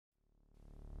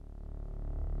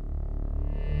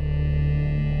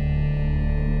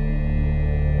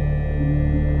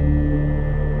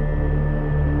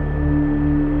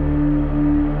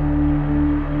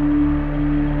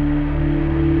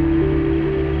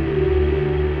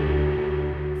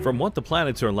From what the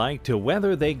planets are like to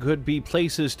whether they could be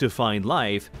places to find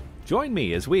life, join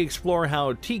me as we explore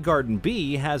how Teegarden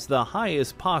B has the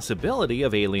highest possibility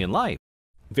of alien life.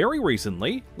 Very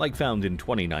recently, like found in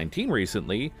 2019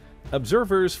 recently,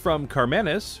 observers from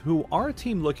Carmenes, who are a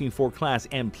team looking for Class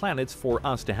M planets for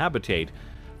us to habitate,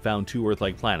 found two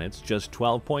Earth-like planets just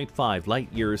 12.5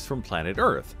 light-years from planet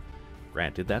Earth.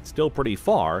 Granted, that's still pretty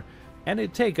far, and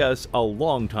it'd take us a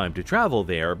long time to travel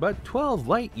there, but 12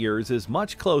 light-years is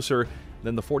much closer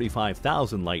than the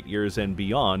 45,000 light-years and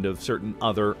beyond of certain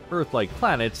other Earth-like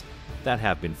planets that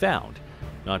have been found.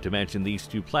 Not to mention these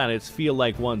two planets feel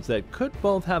like ones that could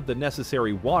both have the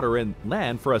necessary water and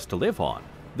land for us to live on.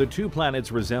 The two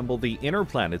planets resemble the inner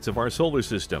planets of our solar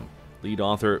system. Lead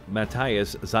author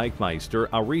Matthias Zeichmeister,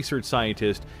 a research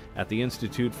scientist at the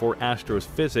Institute for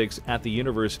Astrophysics at the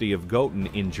University of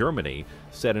Göttingen in Germany,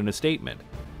 said in a statement,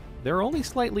 "They're only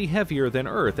slightly heavier than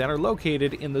Earth and are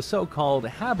located in the so-called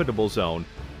habitable zone,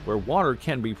 where water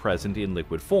can be present in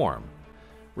liquid form."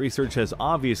 Research has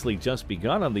obviously just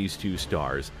begun on these two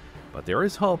stars, but there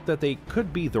is hope that they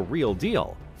could be the real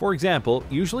deal. For example,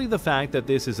 usually the fact that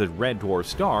this is a red dwarf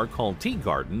star called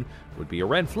Teegarden would be a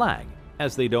red flag,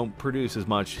 as they don't produce as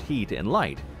much heat and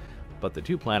light. But the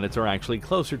two planets are actually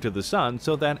closer to the Sun,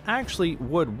 so that actually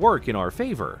would work in our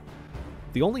favor.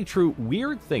 The only true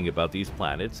weird thing about these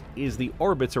planets is the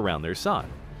orbits around their Sun.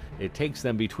 It takes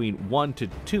them between 1 to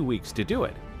 2 weeks to do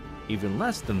it. Even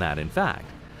less than that, in fact.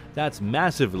 That's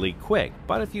massively quick,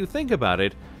 but if you think about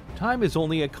it, time is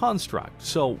only a construct,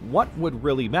 so what would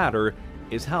really matter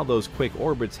is how those quick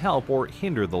orbits help or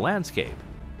hinder the landscape.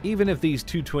 Even if these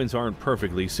two twins aren't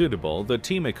perfectly suitable, the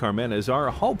team at Carmenes are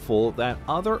hopeful that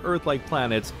other Earth-like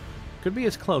planets could be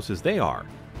as close as they are,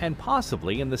 and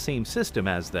possibly in the same system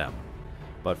as them.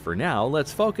 But for now,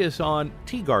 let's focus on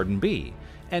Teegarden B,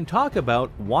 and talk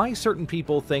about why certain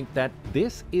people think that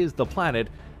this is the planet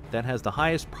that has the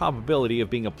highest probability of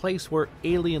being a place where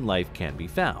alien life can be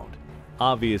found.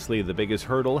 Obviously, the biggest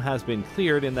hurdle has been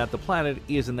cleared in that the planet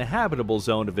is in the habitable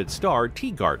zone of its star,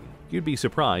 Teegarden. You'd be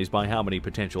surprised by how many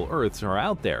potential Earths are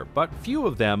out there, but few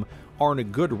of them are in a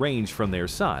good range from their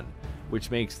Sun,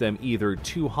 which makes them either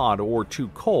too hot or too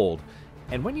cold.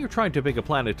 And when you're trying to pick a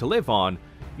planet to live on,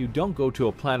 you don't go to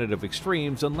a planet of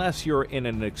extremes unless you're in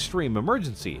an extreme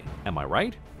emergency, am I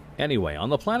right? Anyway, on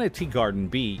the planet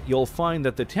Teegarden B, you'll find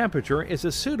that the temperature is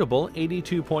a suitable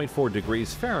 82.4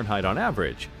 degrees Fahrenheit on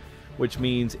average, which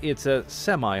means it's a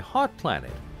semi-hot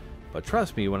planet. But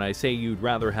trust me when I say you'd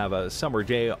rather have a summer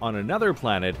day on another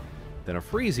planet than a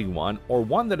freezing one, or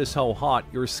one that is so hot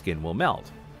your skin will melt.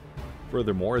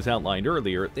 Furthermore, as outlined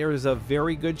earlier, there is a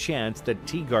very good chance that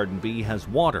Teegarden B has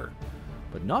water.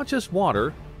 But not just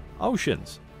water,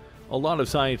 oceans. A lot of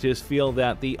scientists feel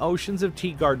that the oceans of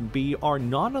Teegarden B are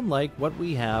not unlike what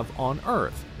we have on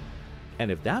Earth.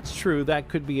 And if that's true, that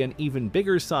could be an even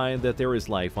bigger sign that there is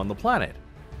life on the planet.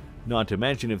 Not to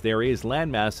mention if there is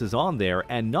land masses on there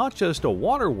and not just a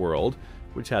water world,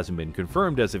 which hasn't been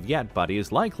confirmed as of yet but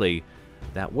is likely,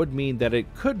 that would mean that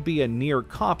it could be a near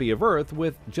copy of Earth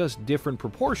with just different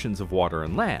proportions of water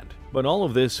and land. But all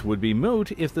of this would be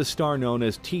moot if the star known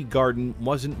as Teegarden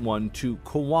wasn't one to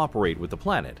cooperate with the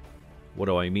planet. What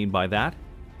do I mean by that?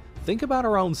 Think about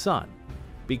our own Sun.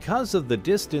 Because of the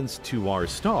distance to our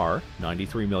star,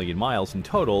 93 million miles in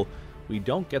total, we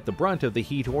don't get the brunt of the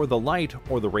heat or the light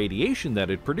or the radiation that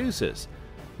it produces.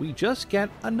 We just get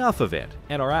enough of it,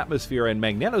 and our atmosphere and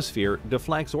magnetosphere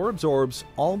deflects or absorbs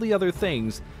all the other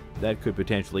things that could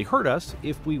potentially hurt us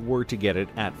if we were to get it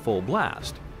at full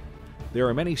blast. There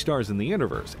are many stars in the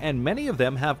universe, and many of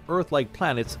them have Earth-like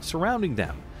planets surrounding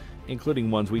them, including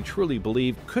ones we truly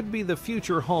believe could be the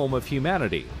future home of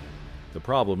humanity. The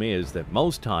problem is that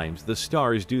most times the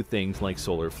stars do things like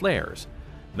solar flares,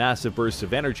 massive bursts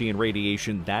of energy and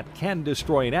radiation that can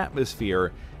destroy an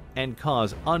atmosphere and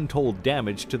cause untold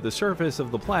damage to the surface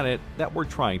of the planet that we're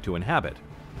trying to inhabit.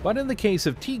 But in the case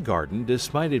of Teegarden,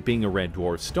 despite it being a red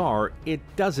dwarf star, it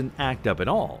doesn't act up at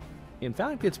all. In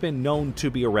fact, it's been known to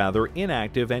be a rather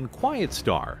inactive and quiet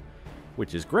star,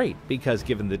 which is great because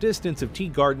given the distance of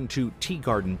Teegarden to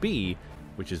Teegarden B,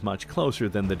 which is much closer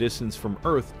than the distance from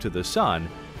Earth to the Sun,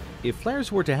 if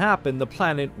flares were to happen, the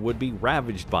planet would be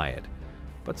ravaged by it.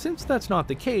 But since that's not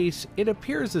the case, it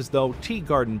appears as though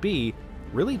Teegarden B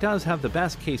really does have the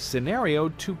best case scenario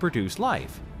to produce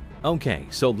life. Okay,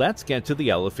 so let's get to the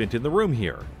elephant in the room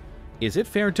here. Is it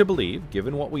fair to believe,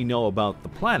 given what we know about the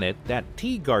planet, that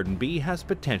Teegarden B has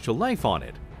potential life on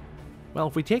it? Well,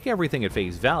 if we take everything at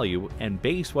face value and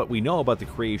base what we know about the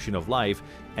creation of life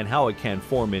and how it can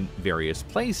form in various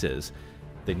places,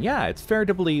 then yeah, it's fair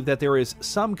to believe that there is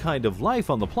some kind of life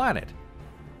on the planet.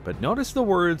 But notice the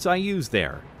words I use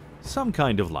there, some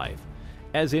kind of life,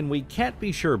 as in we can't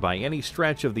be sure by any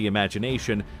stretch of the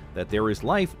imagination that there is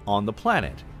life on the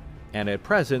planet. And at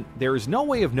present, there is no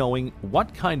way of knowing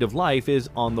what kind of life is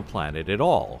on the planet at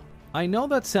all. I know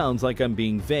that sounds like I'm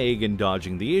being vague and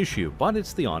dodging the issue, but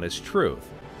it's the honest truth.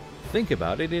 Think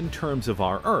about it in terms of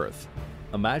our Earth.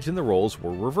 Imagine the roles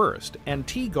were reversed, and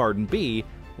Teegarden B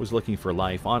was looking for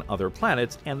life on other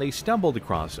planets and they stumbled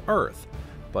across Earth.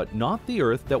 But not the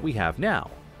Earth that we have now,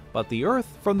 but the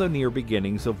Earth from the near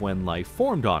beginnings of when life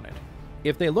formed on it.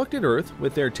 If they looked at Earth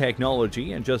with their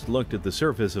technology and just looked at the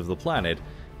surface of the planet,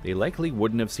 they likely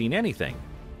wouldn't have seen anything.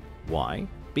 Why?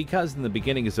 Because in the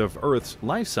beginnings of Earth's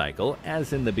life cycle,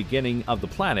 as in the beginning of the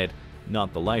planet,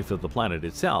 not the life of the planet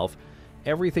itself,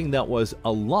 everything that was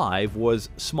alive was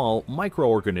small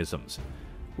microorganisms.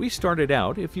 We started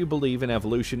out, if you believe in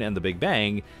evolution and the Big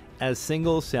Bang, as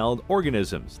single-celled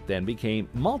organisms, then became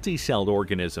multi-celled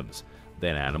organisms,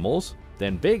 then animals,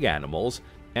 then big animals,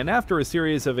 and after a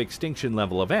series of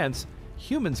extinction-level events,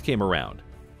 humans came around.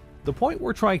 The point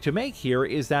we're trying to make here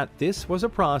is that this was a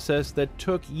process that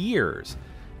took years,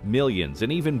 millions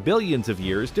and even billions of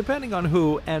years depending on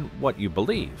who and what you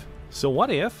believe. So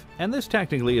what if, and this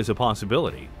technically is a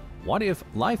possibility, what if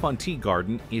life on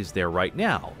Teegarden is there right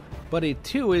now, but it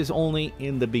too is only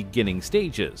in the beginning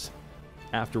stages?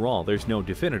 After all, there's no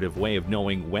definitive way of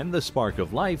knowing when the spark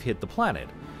of life hit the planet,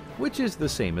 which is the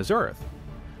same as Earth.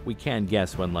 We can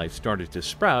guess when life started to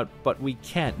sprout, but we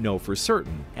can't know for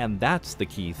certain, and that's the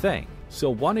key thing. So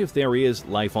what if there is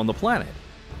life on the planet,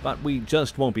 but we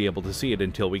just won't be able to see it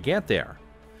until we get there?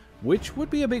 Which would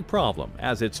be a big problem,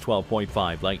 as it's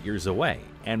 12.5 light years away,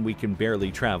 and we can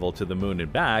barely travel to the moon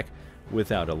and back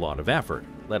without a lot of effort,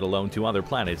 let alone to other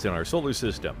planets in our solar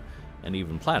system, and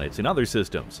even planets in other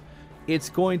systems. It's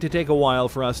going to take a while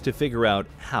for us to figure out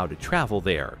how to travel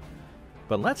there.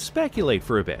 But let's speculate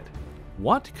for a bit.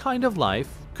 What kind of life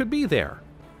could be there?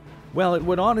 Well, it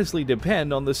would honestly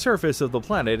depend on the surface of the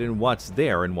planet and what's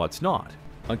there and what's not.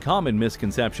 A common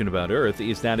misconception about Earth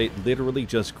is that it literally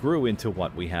just grew into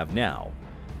what we have now.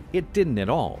 It didn't at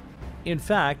all. In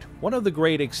fact, one of the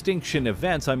great extinction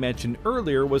events I mentioned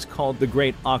earlier was called the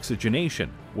Great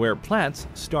Oxygenation, where plants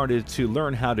started to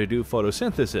learn how to do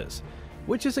photosynthesis,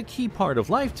 which is a key part of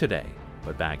life today.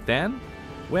 But back then,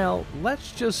 well,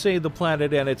 let's just say the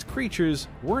planet and its creatures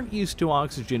weren't used to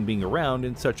oxygen being around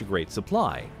in such a great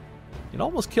supply. It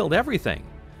almost killed everything.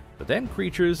 But then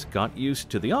creatures got used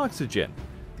to the oxygen.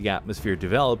 The atmosphere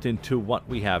developed into what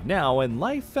we have now, and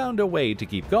life found a way to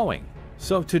keep going.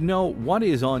 So to know what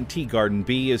is on Teegarden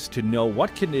B is to know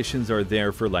what conditions are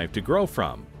there for life to grow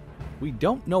from. We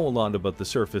don't know a lot about the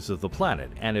surface of the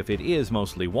planet, and if it is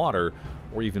mostly water,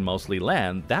 or even mostly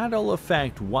land, that'll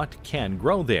affect what can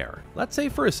grow there. Let's say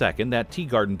for a second that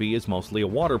Teegarden B is mostly a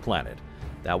water planet.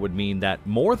 That would mean that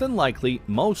more than likely,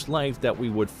 most life that we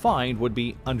would find would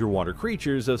be underwater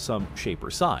creatures of some shape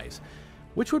or size,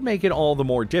 which would make it all the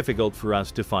more difficult for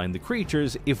us to find the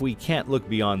creatures if we can't look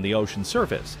beyond the ocean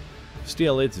surface.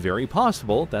 Still, it's very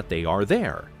possible that they are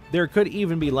there. There could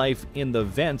even be life in the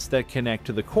vents that connect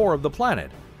to the core of the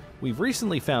planet. We've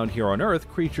recently found here on Earth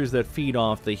creatures that feed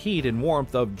off the heat and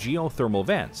warmth of geothermal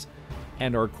vents,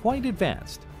 and are quite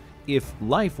advanced. If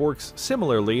life works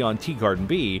similarly on Teegarden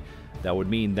B, that would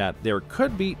mean that there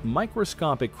could be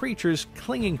microscopic creatures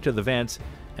clinging to the vents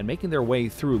and making their way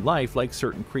through life like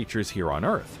certain creatures here on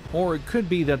Earth. Or it could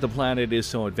be that the planet is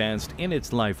so advanced in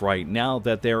its life right now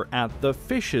that they're at the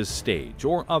fishes stage,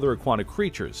 or other aquatic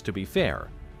creatures, to be fair.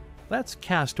 Let's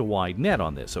cast a wide net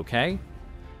on this, okay?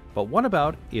 But what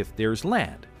about if there's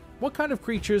land? What kind of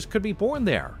creatures could be born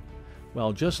there?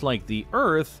 Well, just like the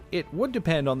Earth, it would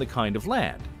depend on the kind of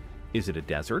land. Is it a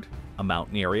desert, a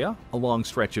mountain area, a long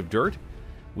stretch of dirt?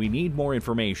 We need more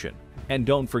information. And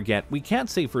don't forget, we can't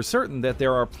say for certain that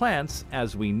there are plants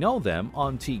as we know them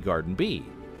on Teegarden B.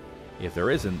 If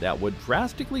there isn't, that would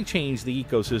drastically change the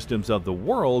ecosystems of the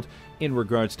world in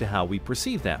regards to how we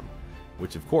perceive them.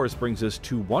 Which of course brings us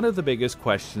to one of the biggest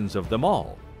questions of them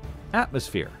all: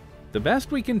 atmosphere. The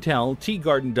best we can tell,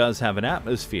 Teegarden does have an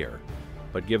atmosphere,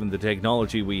 but given the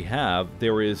technology we have,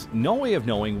 there is no way of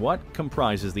knowing what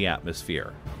comprises the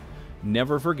atmosphere.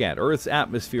 Never forget, Earth's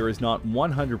atmosphere is not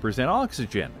 100%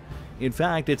 oxygen. In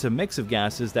fact, it's a mix of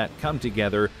gases that come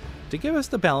together to give us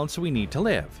the balance we need to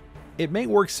live. It may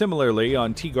work similarly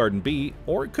on Teegarden B,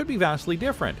 or it could be vastly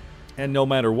different. And no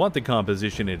matter what the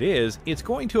composition it is, it's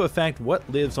going to affect what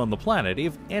lives on the planet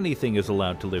if anything is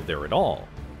allowed to live there at all.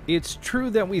 It's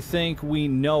true that we think we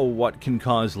know what can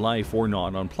cause life or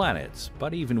not on planets,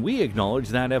 but even we acknowledge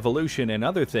that evolution and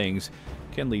other things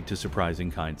can lead to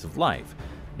surprising kinds of life.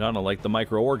 not unlike the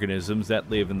microorganisms that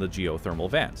live in the geothermal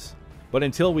vents. But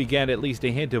until we get at least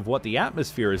a hint of what the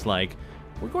atmosphere is like,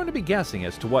 we're going to be guessing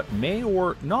as to what may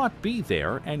or not be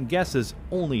there, and guesses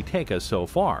only take us so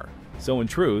far. So in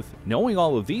truth, knowing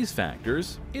all of these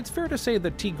factors, it's fair to say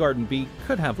that Teegarden B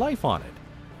could have life on it.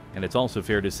 And it's also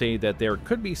fair to say that there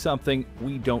could be something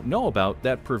we don't know about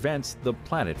that prevents the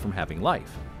planet from having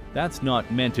life. That's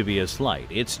not meant to be a slight,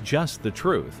 it's just the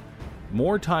truth.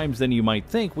 More times than you might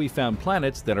think, we found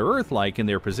planets that are Earth-like in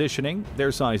their positioning,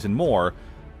 their size and more,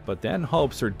 but then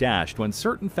hopes are dashed when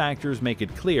certain factors make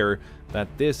it clear that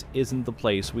this isn't the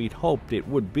place we'd hoped it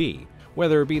would be.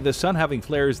 Whether it be the sun having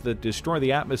flares that destroy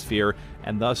the atmosphere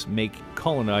and thus make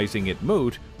colonizing it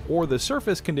moot, or the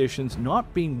surface conditions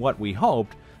not being what we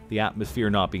hoped, the atmosphere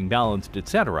not being balanced,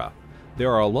 etc.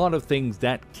 There are a lot of things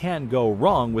that can go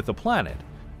wrong with a planet,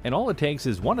 and all it takes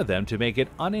is one of them to make it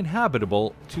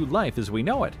uninhabitable to life as we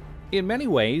know it. In many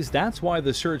ways, that's why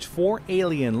the search for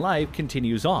alien life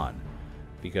continues on.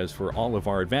 Because for all of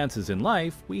our advances in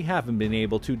life, we haven't been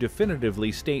able to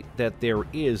definitively state that there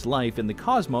is life in the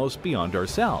cosmos beyond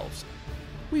ourselves.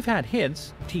 We've had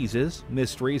hints, teases,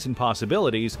 mysteries, and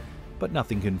possibilities, but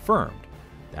nothing confirmed.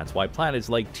 That's why planets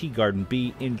like Teegarden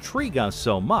B intrigue us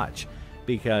so much,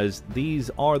 because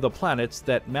these are the planets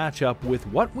that match up with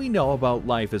what we know about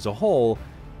life as a whole,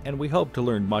 and we hope to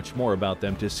learn much more about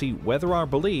them to see whether our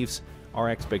beliefs, our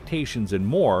expectations, and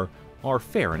more are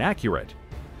fair and accurate.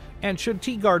 And should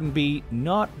Teegarden B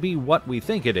not be what we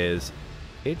think it is,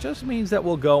 it just means that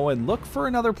we'll go and look for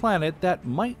another planet that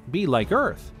might be like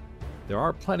Earth. There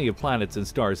are plenty of planets and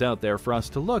stars out there for us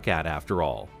to look at after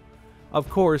all. Of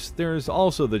course, there's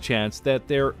also the chance that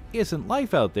there isn't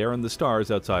life out there in the stars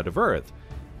outside of Earth,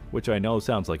 which I know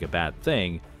sounds like a bad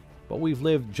thing, but we've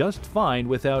lived just fine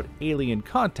without alien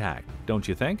contact, don't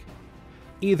you think?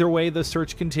 Either way, the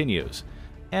search continues,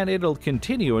 and it'll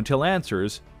continue until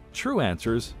answers, true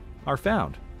answers, are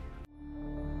found.